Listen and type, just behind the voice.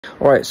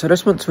Alright, so I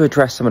just want to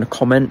address some of the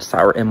comments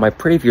that were in my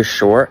previous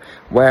short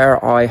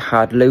where I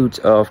had loads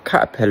of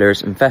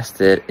caterpillars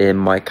infested in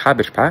my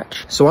cabbage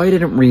patch. So I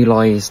didn't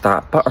realise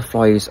that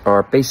butterflies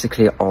are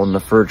basically on the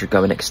verge of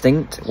going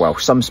extinct. Well,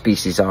 some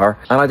species are,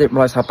 and I didn't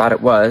realise how bad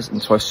it was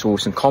until I saw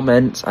some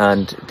comments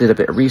and did a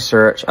bit of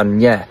research,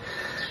 and yeah,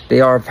 they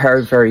are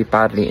very, very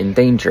badly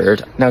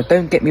endangered. Now,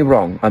 don't get me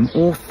wrong, I'm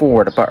all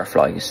for the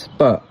butterflies,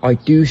 but I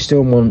do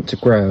still want to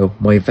grow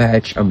my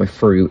veg and my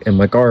fruit in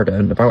my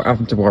garden without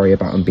having to worry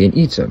about them being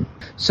eaten.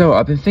 So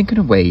I've been thinking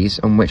of ways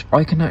in which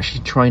I can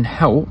actually try and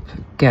help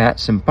get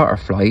some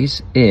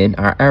butterflies in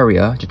our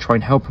area to try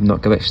and help them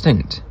not go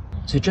extinct.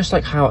 So just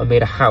like how I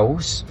made a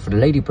house for the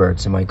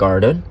ladybirds in my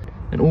garden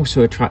and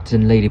also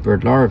attracting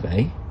ladybird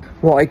larvae,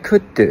 what I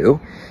could do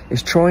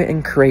is try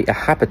and create a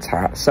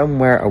habitat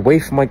somewhere away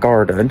from my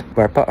garden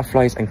where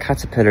butterflies and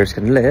caterpillars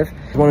can live.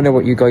 I want to know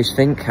what you guys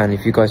think, and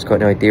if you guys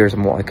got any ideas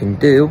on what I can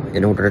do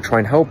in order to try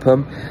and help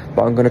them.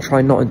 But I'm going to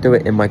try not to do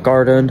it in my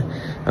garden.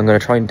 I'm going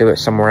to try and do it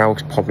somewhere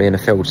else, probably in a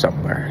field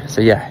somewhere.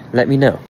 So yeah, let me know.